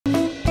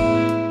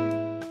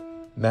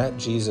Met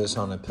Jesus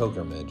on a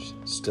pilgrimage,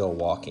 still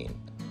walking.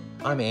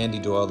 I'm Andy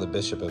Doyle, the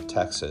Bishop of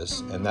Texas,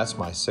 and that's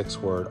my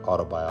 6-word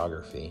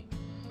autobiography.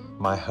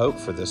 My hope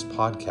for this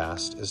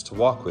podcast is to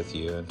walk with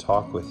you and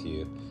talk with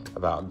you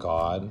about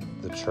God,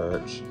 the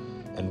church,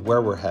 and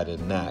where we're headed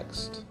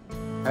next.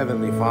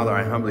 Heavenly Father,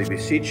 I humbly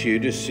beseech you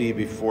to see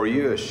before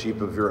you a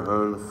sheep of your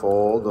own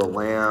fold, a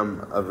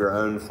lamb of your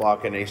own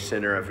flock, and a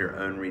sinner of your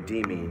own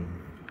redeeming.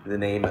 In the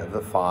name of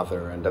the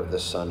Father, and of the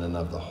Son, and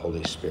of the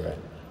Holy Spirit.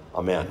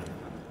 Amen.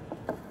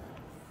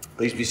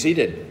 Please be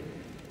seated.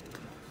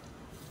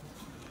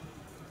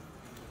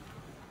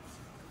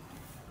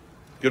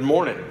 Good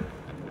morning.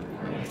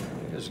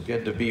 It's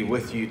good to be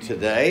with you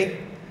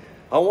today.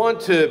 I want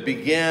to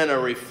begin a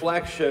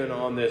reflection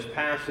on this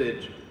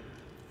passage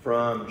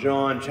from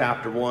John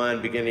chapter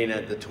 1, beginning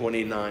at the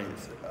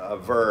 29th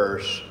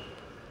verse,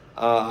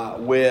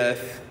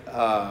 with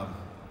a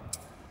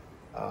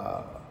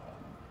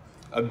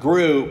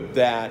group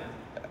that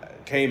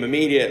came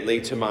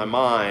immediately to my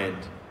mind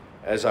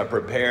as I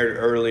prepared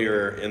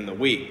earlier in the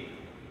week.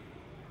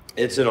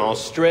 It's an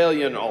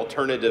Australian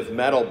alternative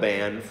metal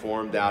band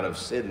formed out of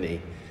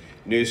Sydney,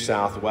 New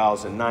South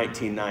Wales in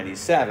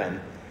 1997.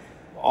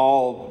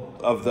 All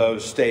of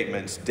those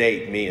statements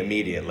date me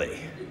immediately.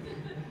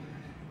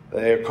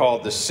 They're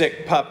called the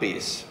Sick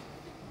Puppies.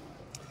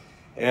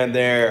 And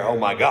they're, oh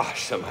my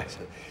gosh, somebody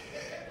said,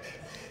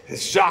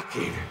 it's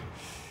shocking.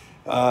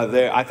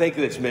 I think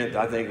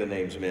the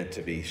name's meant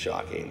to be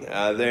shocking.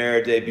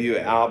 Their debut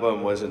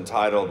album was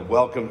entitled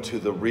Welcome to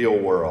the Real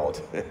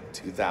World,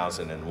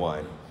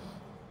 2001.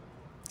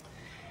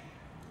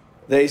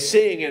 They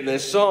sing in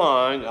this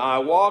song, I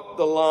walk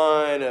the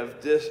line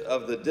of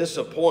the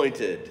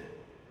disappointed.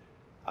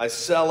 I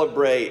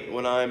celebrate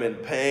when I'm in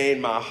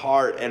pain. My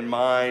heart and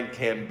mind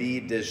can be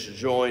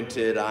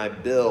disjointed. I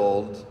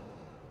build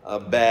a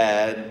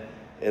bed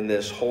in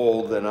this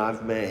hole that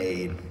I've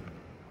made.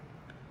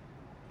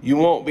 You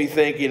won't be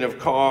thinking of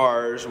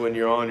cars when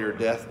you're on your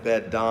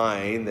deathbed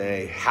dying.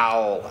 They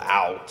howl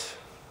out.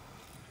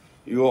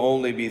 You will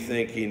only be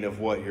thinking of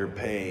what you're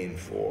paying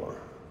for.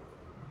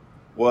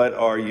 What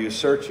are you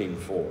searching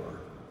for?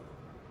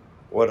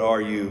 What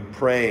are you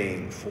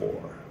praying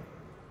for?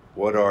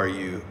 What are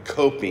you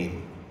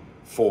coping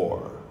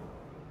for?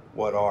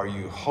 What are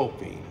you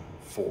hoping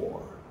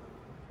for?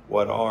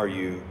 What are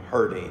you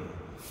hurting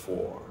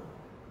for?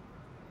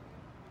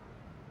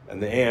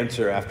 And the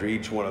answer after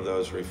each one of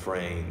those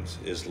refrains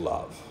is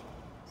love.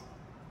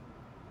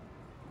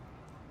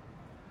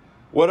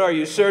 What are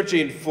you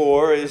searching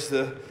for is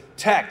the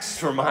text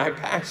for my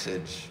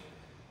passage.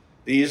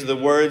 These are the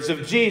words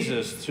of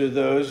Jesus to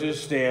those who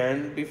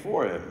stand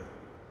before him.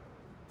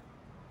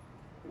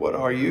 What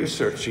are you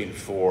searching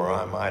for,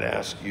 I might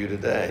ask you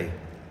today?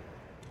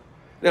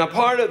 Now,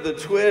 part of the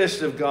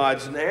twist of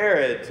God's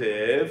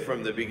narrative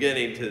from the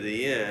beginning to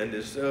the end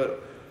is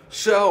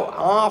so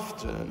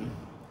often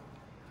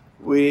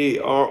we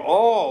are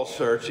all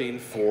searching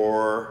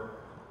for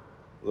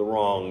the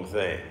wrong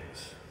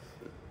things.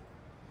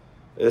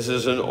 This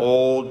is an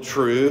old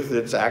truth.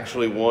 It's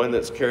actually one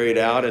that's carried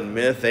out in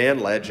myth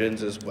and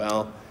legends as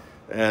well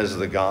as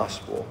the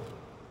gospel.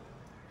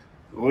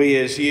 We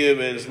as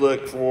humans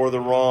look for the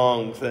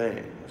wrong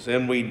things,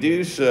 and we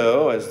do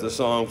so, as the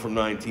song from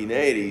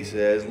 1980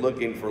 says,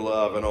 looking for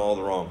love in all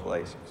the wrong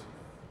places.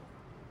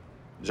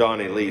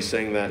 Johnny Lee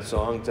sang that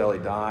song till he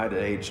died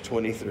at age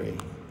 23.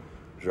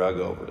 Drug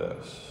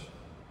overdose.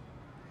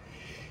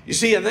 You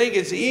see, I think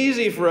it's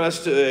easy for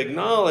us to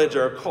acknowledge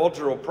our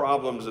cultural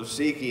problems of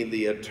seeking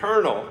the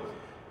eternal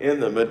in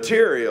the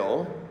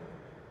material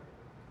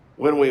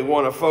when we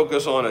want to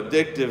focus on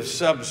addictive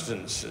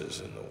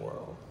substances in the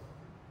world.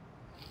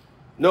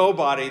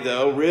 Nobody,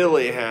 though,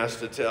 really has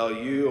to tell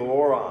you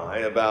or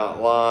I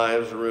about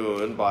lives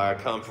ruined by a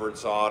comfort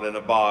salt in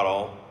a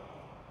bottle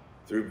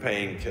through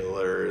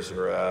painkillers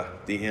or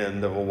the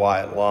end of a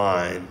white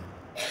line.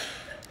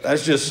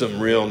 That's just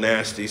some real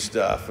nasty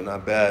stuff, and I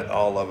bet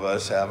all of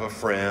us have a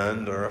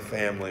friend or a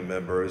family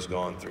member who's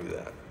gone through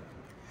that.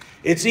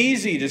 It's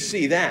easy to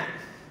see that,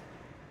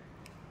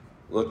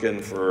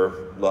 looking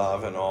for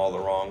love in all the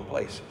wrong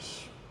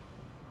places.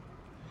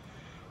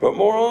 But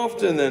more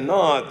often than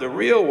not, the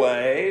real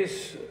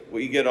ways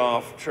we get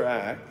off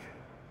track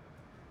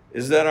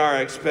is that our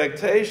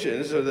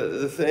expectations or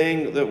the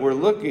thing that we're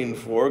looking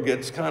for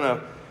gets kind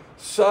of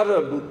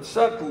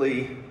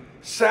subtly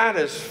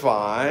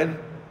satisfied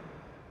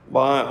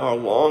by our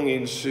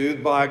longing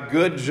soothed by a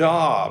good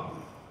job,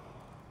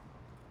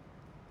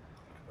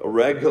 a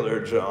regular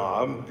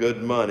job,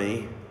 good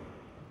money,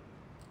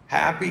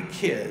 happy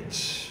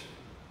kids,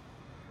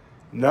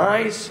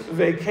 nice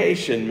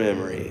vacation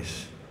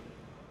memories,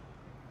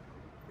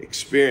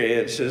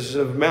 experiences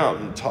of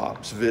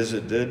mountaintops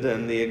visited,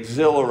 and the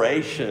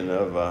exhilaration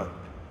of a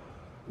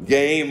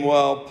game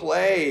well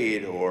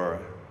played or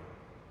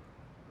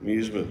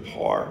amusement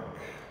park.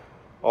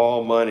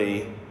 All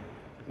money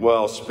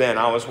well spent.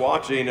 I was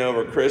watching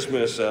over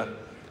Christmas a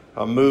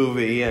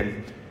movie,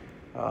 and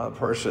a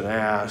person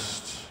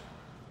asked,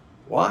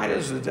 why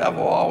does the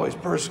devil always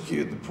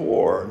persecute the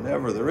poor,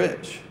 never the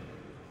rich?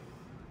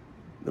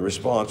 The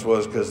response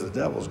was, because the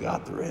devil's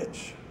got the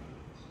rich.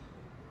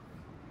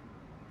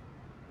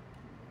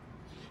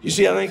 You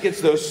see, I think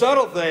it's those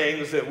subtle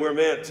things that we're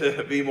meant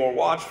to be more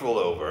watchful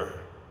over.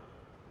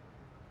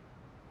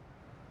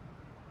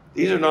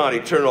 These are not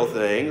eternal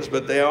things,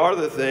 but they are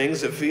the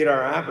things that feed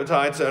our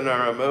appetites and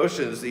our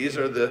emotions. These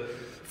are the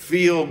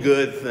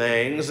feel-good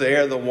things. They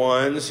are the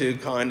ones who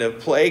kind of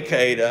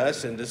placate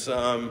us into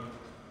some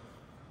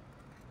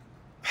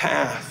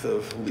path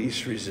of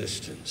least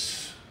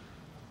resistance.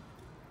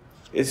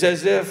 It's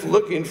as if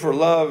looking for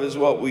love is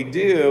what we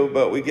do,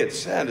 but we get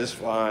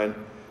satisfied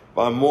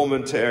by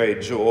momentary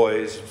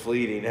joys,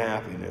 fleeting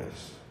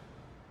happiness.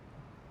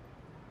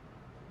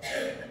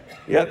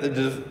 Yet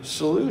the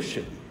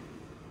solution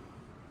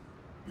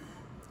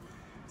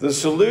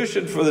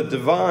for the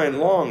divine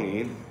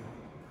longing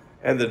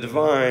and the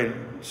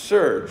divine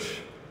search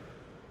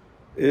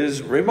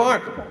is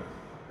remarkable,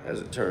 as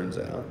it turns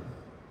out,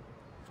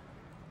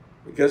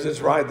 because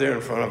it's right there in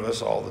front of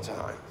us all the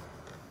time.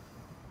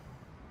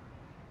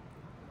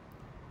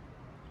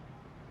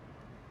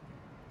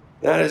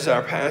 That, as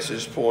our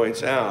passage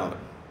points out,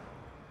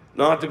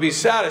 not to be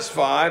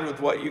satisfied with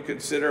what you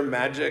consider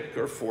magic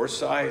or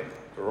foresight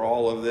or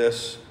all of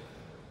this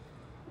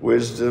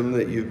wisdom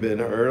that you've been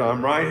heard.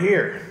 I'm right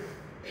here.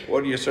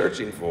 What are you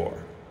searching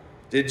for?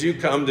 Did you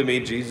come to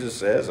me, Jesus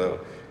says,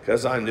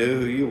 because I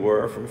knew who you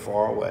were from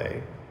far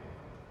away.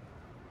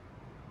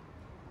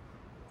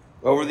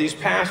 Over these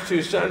past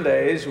 2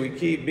 Sundays, we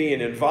keep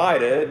being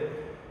invited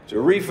to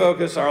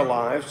refocus our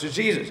lives to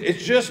Jesus.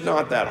 It's just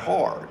not that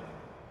hard.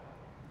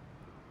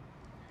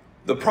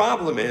 The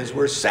problem is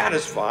we're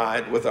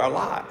satisfied with our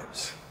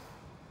lives.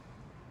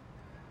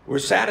 We're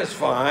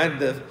satisfied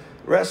the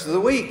rest of the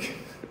week.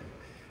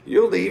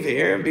 You'll leave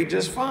here and be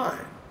just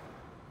fine.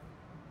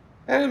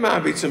 And there might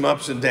be some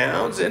ups and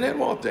downs in it,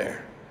 won't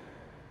there?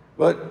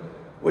 But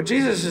what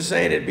Jesus is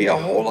saying, it'd be a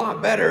whole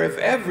lot better if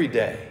every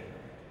day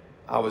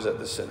I was at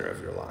the center of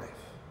your life.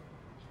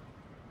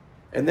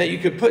 And that you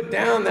could put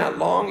down that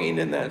longing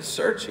and that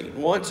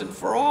searching once and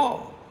for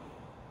all.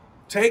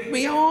 Take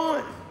me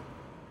on.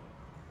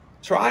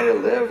 Try to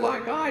live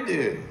like I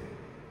do.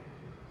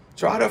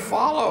 Try to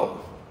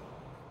follow.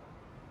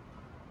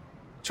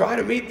 Try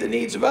to meet the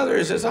needs of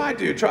others as I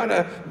do. Try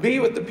to be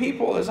with the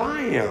people as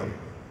I am.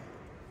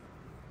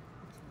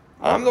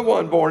 I'm the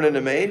one born in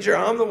a manger.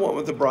 I'm the one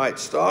with the bright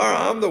star.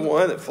 I'm the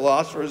one that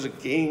philosophers and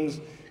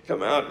kings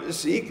come out to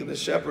seek and the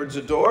shepherds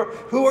adore.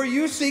 Who are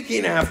you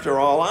seeking after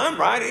all? I'm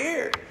right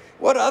here.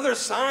 What other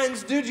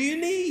signs do you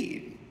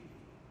need?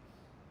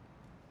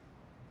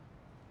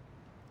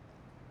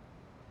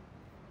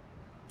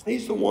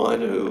 He's the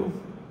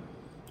one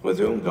with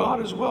whom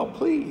God is well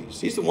pleased.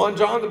 He's the one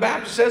John the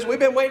Baptist says, we've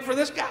been waiting for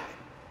this guy.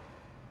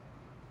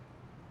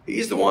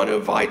 He's the one who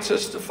invites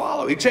us to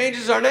follow. He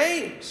changes our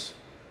names.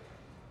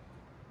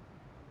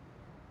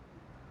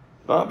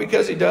 Not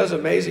because he does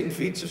amazing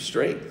feats of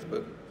strength,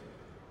 but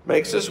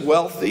makes us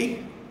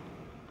wealthy.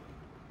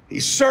 He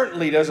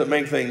certainly doesn't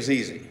make things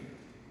easy.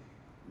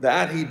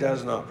 That he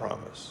does not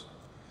promise.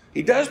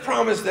 He does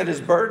promise that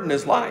his burden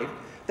is light.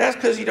 That's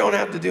because you don't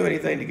have to do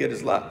anything to get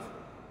his love.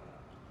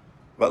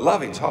 But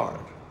loving's hard.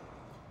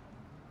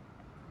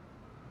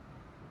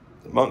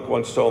 The monk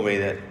once told me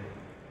that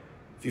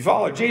if you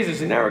follow Jesus,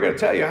 he's never going to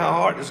tell you how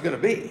hard it's going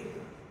to be.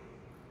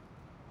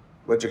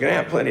 But you're going to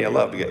have plenty of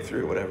love to get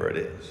through whatever it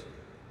is.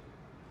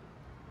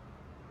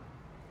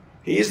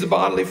 He is the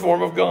bodily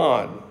form of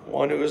God,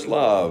 one who is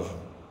love.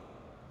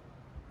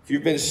 If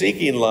you've been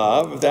seeking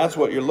love, if that's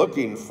what you're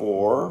looking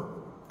for,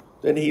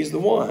 then he's the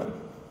one.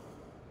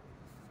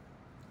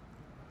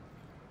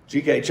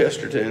 G.K.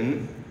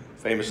 Chesterton,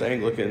 famous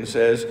Anglican,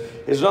 says,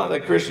 it's not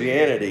that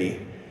Christianity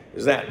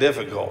is that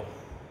difficult.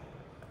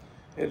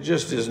 It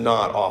just is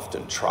not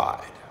often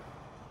tried.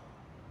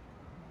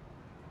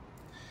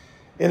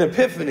 In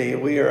Epiphany,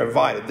 we are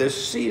invited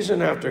this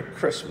season after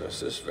Christmas,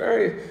 this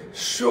very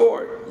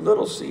short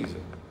little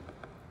season.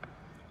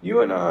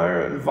 You and I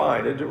are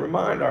invited to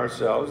remind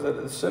ourselves that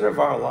at the center of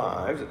our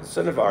lives, at the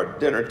center of our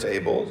dinner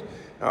tables,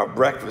 our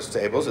breakfast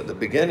tables, at the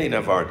beginning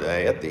of our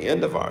day, at the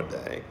end of our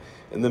day,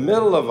 in the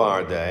middle of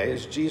our day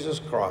is Jesus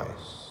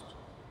Christ,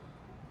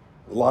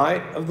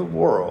 light of the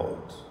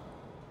world,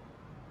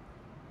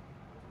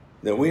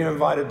 that we are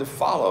invited to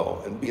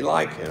follow and be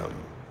like him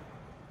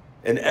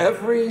in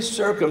every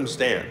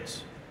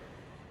circumstance.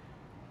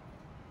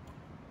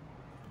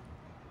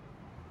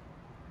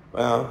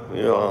 Well,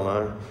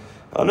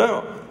 I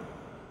know.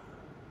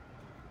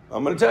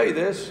 I'm going to tell you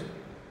this.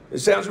 It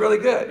sounds really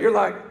good. You're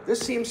like, this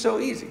seems so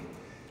easy.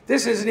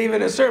 This isn't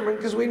even a sermon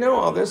because we know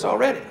all this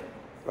already,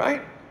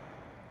 right?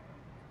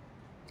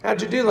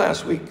 How'd you do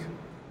last week?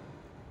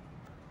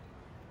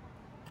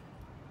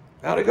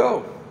 How'd it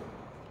go?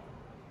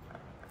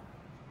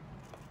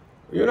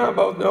 You and I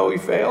both know we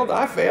failed.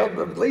 I failed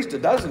at least a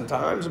dozen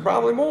times and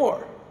probably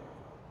more.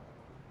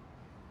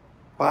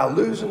 By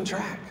losing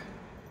track.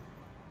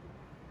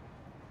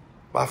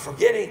 By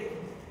forgetting.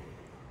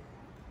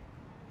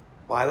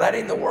 By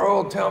letting the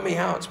world tell me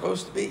how it's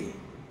supposed to be.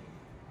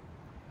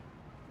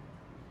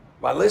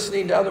 By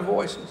listening to other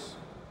voices.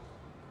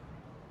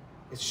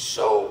 It's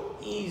so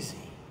easy.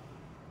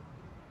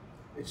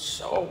 It's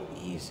so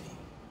easy.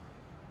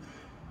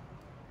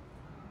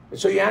 And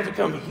so you have to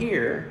come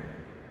here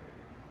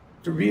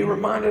to be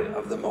reminded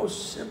of the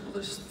most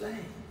simplest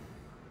thing.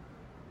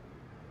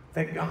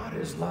 That God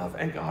is love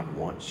and God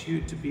wants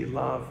you to be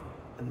love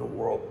in the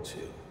world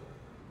too.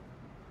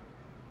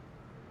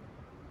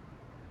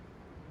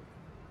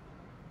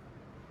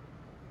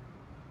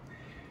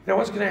 Now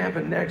what's going to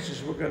happen next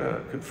is we're going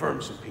to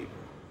confirm some people.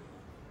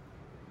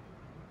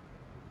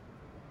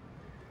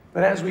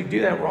 But as we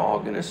do that, we're all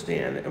going to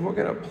stand and we're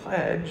going to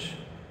pledge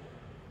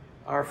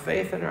our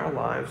faith and our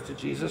lives to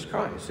Jesus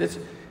Christ.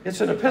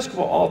 It's an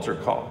Episcopal altar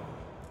call.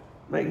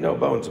 Make no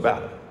bones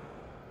about it.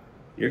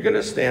 You're going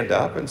to stand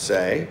up and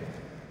say,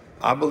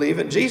 I believe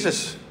in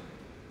Jesus.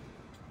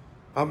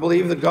 I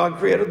believe that God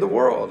created the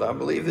world. I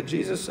believe that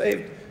Jesus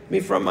saved me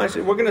from my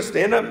sin. We're going to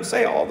stand up and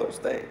say all those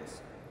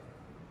things.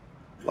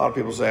 A lot of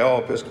people say, oh,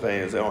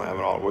 Episcopalians, they don't have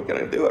it all. We're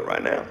going to do it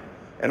right now.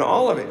 And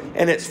all of it.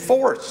 And it's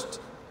forced.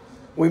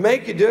 We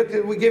make you do it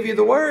because we give you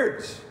the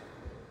words.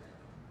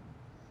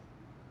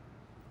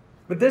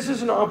 But this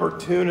is an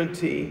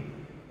opportunity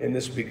in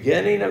this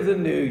beginning of the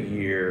new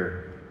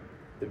year,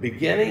 the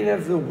beginning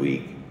of the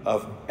week,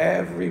 of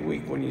every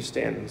week when you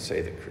stand and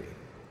say the creed,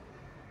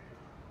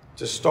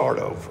 to start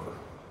over.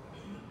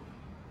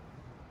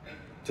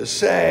 To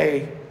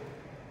say,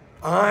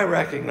 I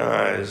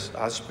recognize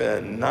I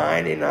spent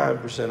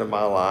 99% of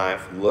my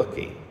life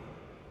looking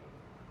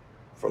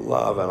for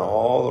love in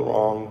all the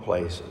wrong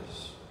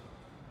places.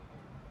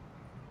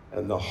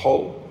 And the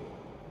hope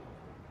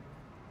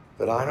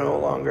that I no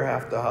longer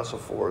have to hustle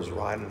for is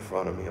right in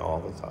front of me all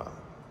the time.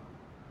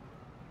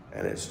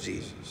 And it's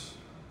Jesus.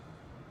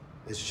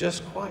 It's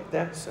just quite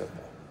that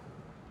simple.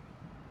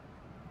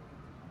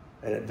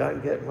 And it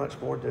doesn't get much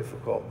more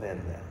difficult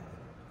than that.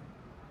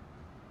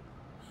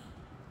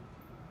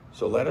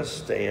 So let us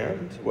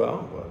stand.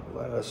 Well,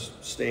 let us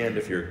stand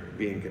if you're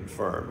being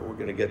confirmed. We're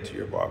going to get to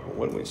your part. But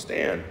when we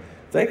stand,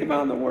 think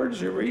about the words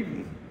you're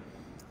reading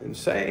and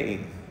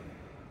saying.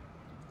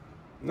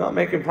 You're not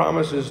making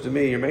promises to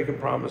me, you're making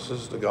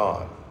promises to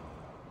God.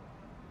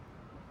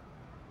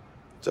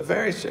 It's a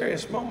very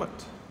serious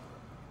moment.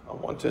 I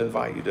want to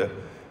invite you to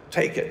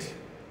take it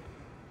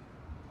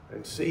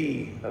and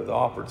see the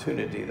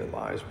opportunity that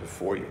lies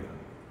before you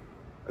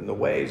and the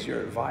ways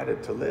you're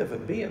invited to live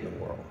and be in the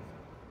world.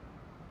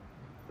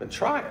 And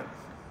try it.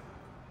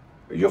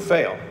 You'll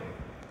fail,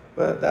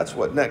 but that's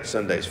what next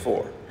Sunday's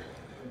for.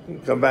 You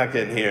can come back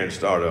in here and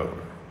start over.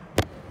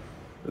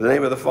 In the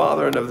name of the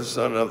Father, and of the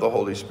Son, and of the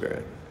Holy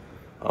Spirit.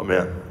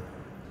 Amen.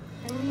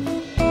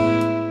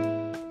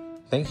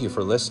 Thank you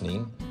for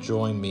listening.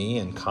 Join me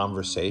in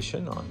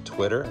conversation on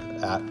Twitter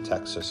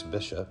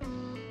 @TexasBishop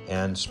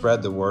and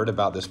spread the word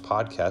about this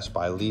podcast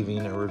by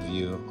leaving a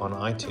review on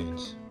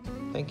iTunes.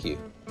 Thank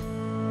you.